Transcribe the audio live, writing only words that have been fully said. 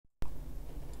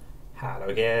Hello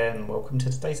again, welcome to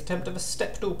today's attempt of a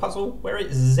Stepdle puzzle where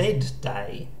it's Z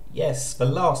Day. Yes, the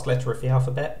last letter of the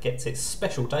alphabet gets its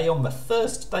special day on the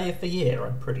first day of the year.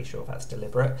 I'm pretty sure that's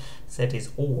deliberate. Z is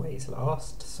always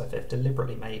last, so they've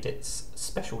deliberately made its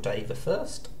special day the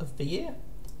first of the year.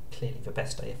 Clearly the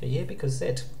best day of the year because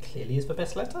Z clearly is the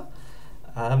best letter.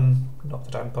 Not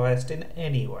that I'm biased in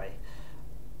any way.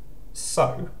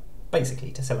 So, basically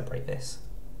to celebrate this,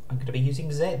 I'm going to be using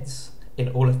Zs in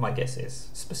all of my guesses,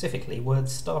 specifically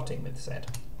words starting with Z.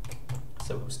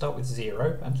 So we'll start with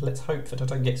 0, and let's hope that I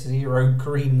don't get 0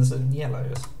 greens and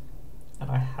yellows.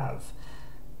 And I have.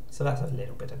 So that's a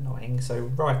little bit annoying. So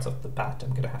right off the bat, I'm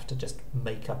going to have to just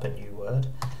make up a new word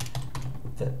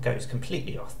that goes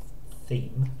completely off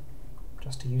theme,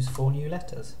 just to use 4 new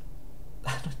letters.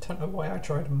 I don't know why I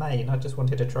tried main, I just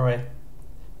wanted to try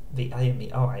the A and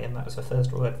the I, and that was the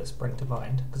first word that sprang to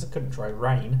mind, because I couldn't try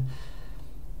rain.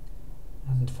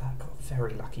 And that got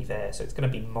very lucky there, so it's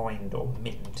going to be mind or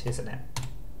mint, isn't it?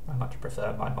 I much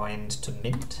prefer my mind to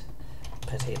mint,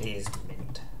 but it is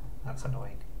mint. That's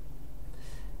annoying.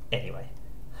 Anyway,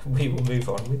 we will move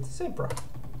on with zebra.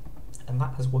 And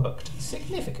that has worked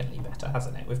significantly better,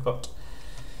 hasn't it? We've got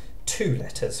 2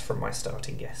 letters from my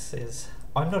starting guesses.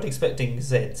 I'm not expecting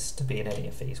Zs to be in any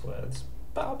of these words,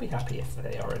 but I'll be happy if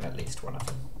they are in at least one of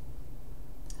them.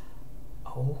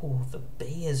 Oh, the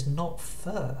B is not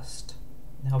first.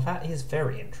 Now that is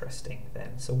very interesting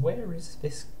then. So where is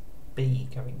this B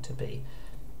going to be?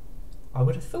 I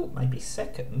would have thought maybe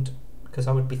second, because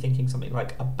I would be thinking something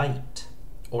like a bait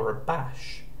or a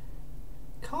bash.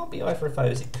 Can't be either of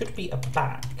those. It could be a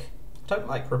back. I don't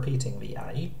like repeating the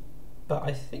A, but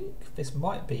I think this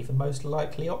might be the most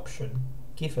likely option,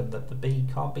 given that the B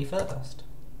can't be first.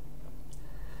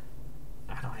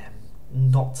 And I am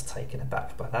not taken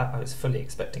aback by that. I was fully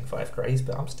expecting 5 greys,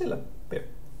 but I'm still a bit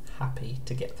happy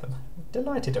to get them.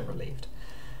 Delighted and relieved.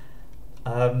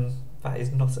 That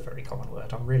is not a very common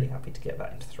word. I'm really happy to get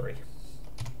that into 3.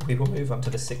 We will move on to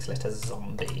the 6-letter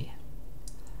zombie.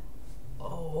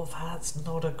 Oh, that's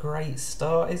not a great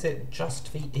start, is it?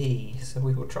 Just the E. So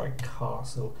we will try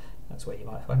castle. That's where you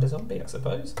might find a zombie, I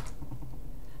suppose.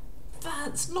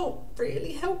 That's not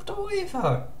really helped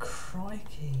either.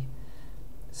 Crikey.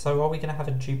 So are we going to have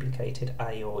a duplicated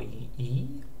A or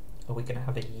E? Are we going to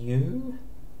have a U?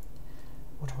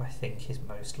 What do I think is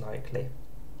most likely?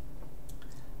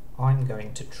 I'm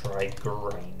going to try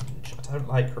Grange. I don't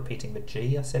like repeating the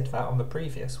G. I said that on the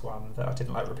previous one, that I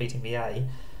didn't like repeating the A.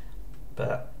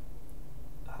 But,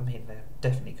 I mean, there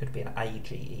definitely could be an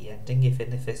AGE ending,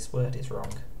 even if this word is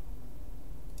wrong.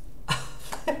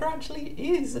 There actually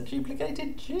is a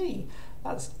duplicated G.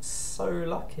 That's so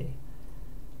lucky.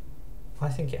 I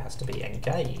think it has to be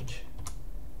engage.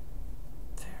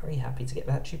 Very happy to get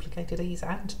that duplicated E's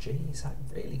and G's. That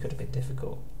really could have been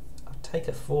difficult. I'd take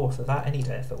a 4th of that any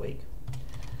day of the week.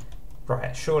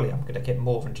 Right, surely I'm going to get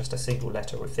more than just a single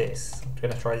letter with this. I'm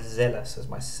going to try zealous as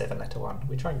my 7-letter one.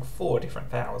 We're trying 4 different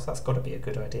vowels. That's got to be a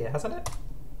good idea, hasn't it?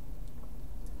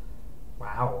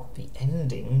 Wow, the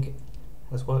ending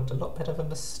has worked a lot better than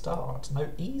the start. No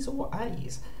E's or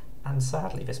A's. And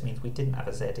sadly, this means we didn't have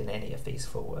a Z in any of these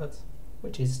 4 words,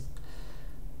 which is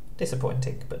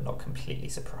disappointing, but not completely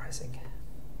surprising.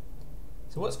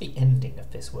 So what's the ending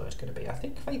of this word going to be? I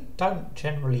think they don't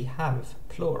generally have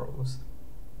plurals.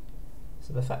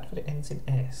 So the fact that it ends in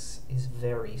S is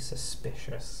very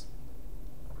suspicious.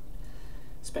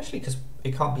 Especially because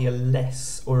it can't be a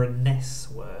less or a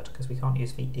ness word, because we can't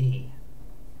use the E.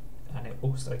 And it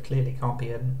also clearly can't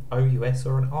be an OUS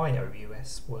or an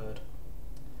IOUS word.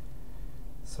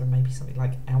 So maybe something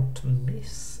like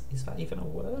outmiss. Is that even a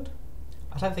word?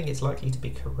 I don't think it's likely to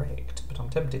be correct, but I'm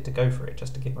tempted to go for it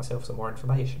just to give myself some more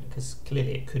information, because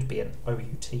clearly it could be an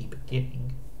OUT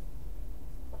beginning.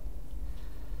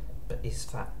 But is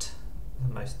that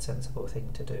the most sensible thing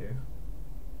to do?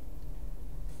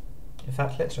 In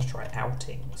fact, let's just try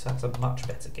outing. So that's a much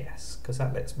better guess, because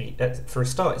that lets me, for a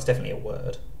start, it's definitely a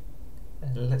word,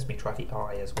 and it lets me try the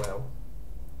I as well.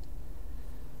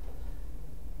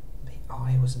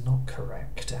 I was not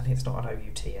correct, and it's not an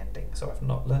OUT ending, so I've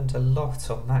not learnt a lot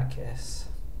on that guess.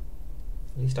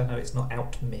 At least I know it's not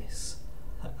outmiss.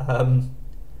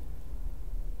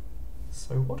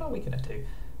 So what are we going to do?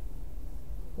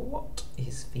 What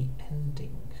is the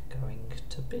ending going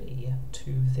to be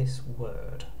to this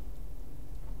word?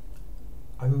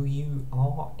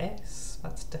 OURS?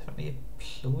 That's definitely a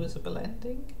plausible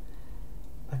ending.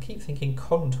 I keep thinking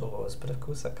contours, but of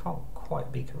course that can't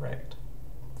quite be correct.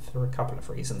 For a couple of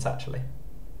reasons, actually.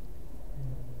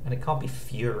 And it can't be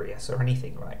furious or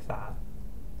anything like that.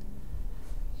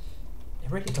 It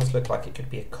really does look like it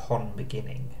could be a con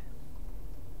beginning.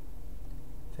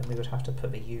 Then we would have to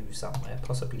put the U somewhere,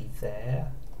 possibly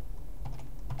there.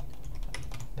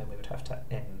 Then we would have to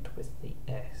end with the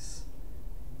S.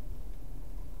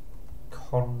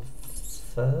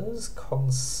 Confers,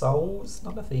 consoles,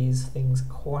 none of these things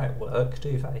quite work,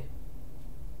 do they?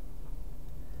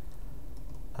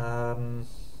 No,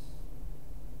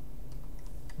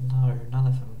 none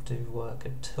of them do work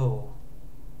at all.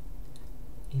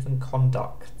 Even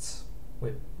conducts,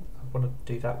 I want to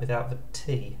do that without the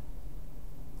T.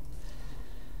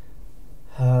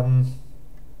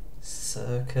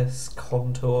 Circus,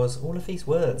 contours, all of these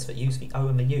words that use the O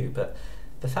and the U, but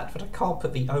the fact that I can't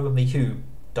put the O and the U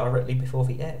directly before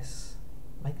the S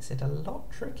makes it a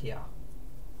lot trickier.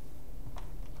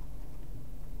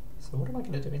 So what am I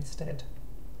going to do instead?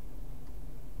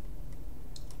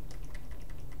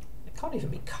 It can't even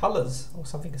be colours or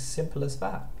something as simple as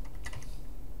that.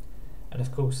 And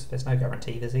of course, there's no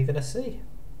guarantee there's even a C.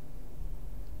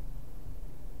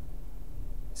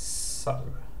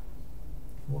 So,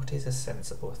 what is a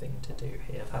sensible thing to do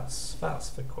here? That's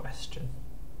the question.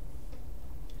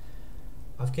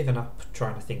 I've given up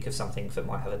trying to think of something that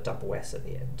might have a double S at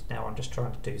the end. Now I'm just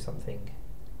trying to do something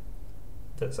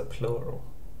that's a plural.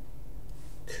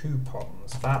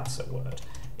 Coupons, that's a word.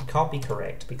 It can't be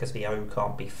correct because the O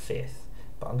can't be fifth,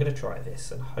 but I'm going to try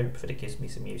this and hope that it gives me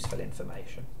some useful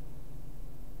information.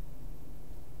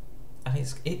 And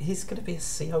it is going to be a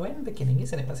C-O-N beginning,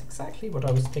 isn't it? That's exactly what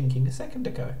I was thinking a second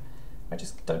ago. I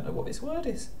just don't know what this word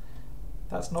is.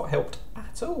 That's not helped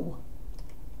at all.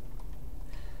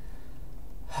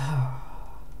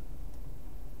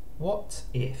 What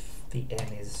if the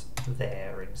N is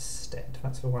there instead?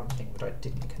 That's the one thing that I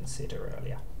didn't consider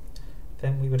earlier.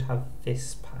 Then we would have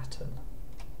this pattern.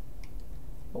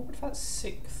 What would that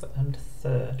sixth and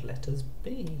third letters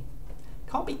be?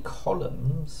 Can't be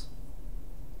columns.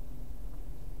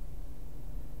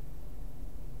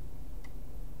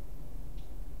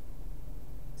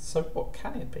 So what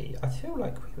can it be? I feel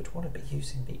like we would want to be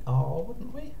using the R,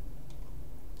 wouldn't we?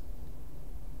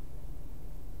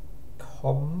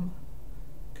 Com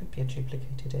could be a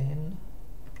duplicated N.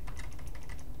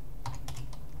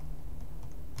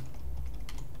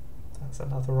 That's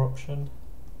another option.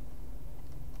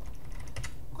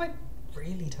 I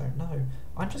really don't know.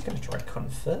 I'm just going to try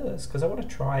confers because I want to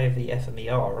try the F and the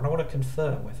R and I want to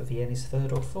confirm whether the N is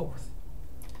third or fourth.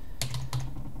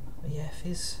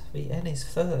 The N is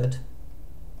third.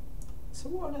 So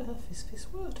what on earth is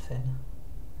this word then?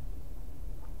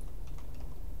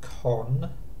 Con.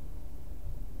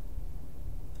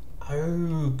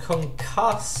 Oh,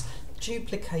 concuss.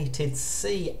 Duplicated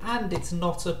C, and it's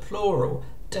not a plural.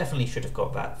 Definitely should have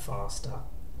got that faster.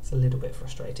 It's a little bit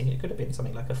frustrating. It could have been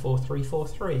something like a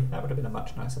 4-3-4-3. That would have been a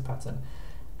much nicer pattern.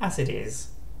 As it is,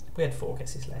 we had 4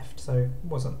 guesses left, so it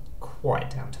wasn't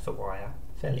quite down to the wire.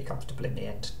 Fairly comfortable in the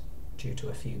end, due to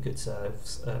a few good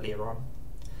serves earlier on,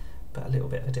 but a little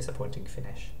bit of a disappointing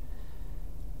finish.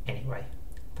 Anyway,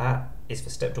 that is the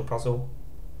Stepdle puzzle.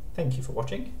 Thank you for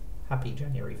watching. Happy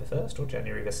January the 1st or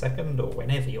January the 2nd or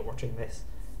whenever you're watching this.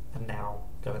 And now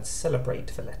go and celebrate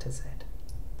the letter Z.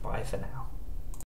 Bye for now.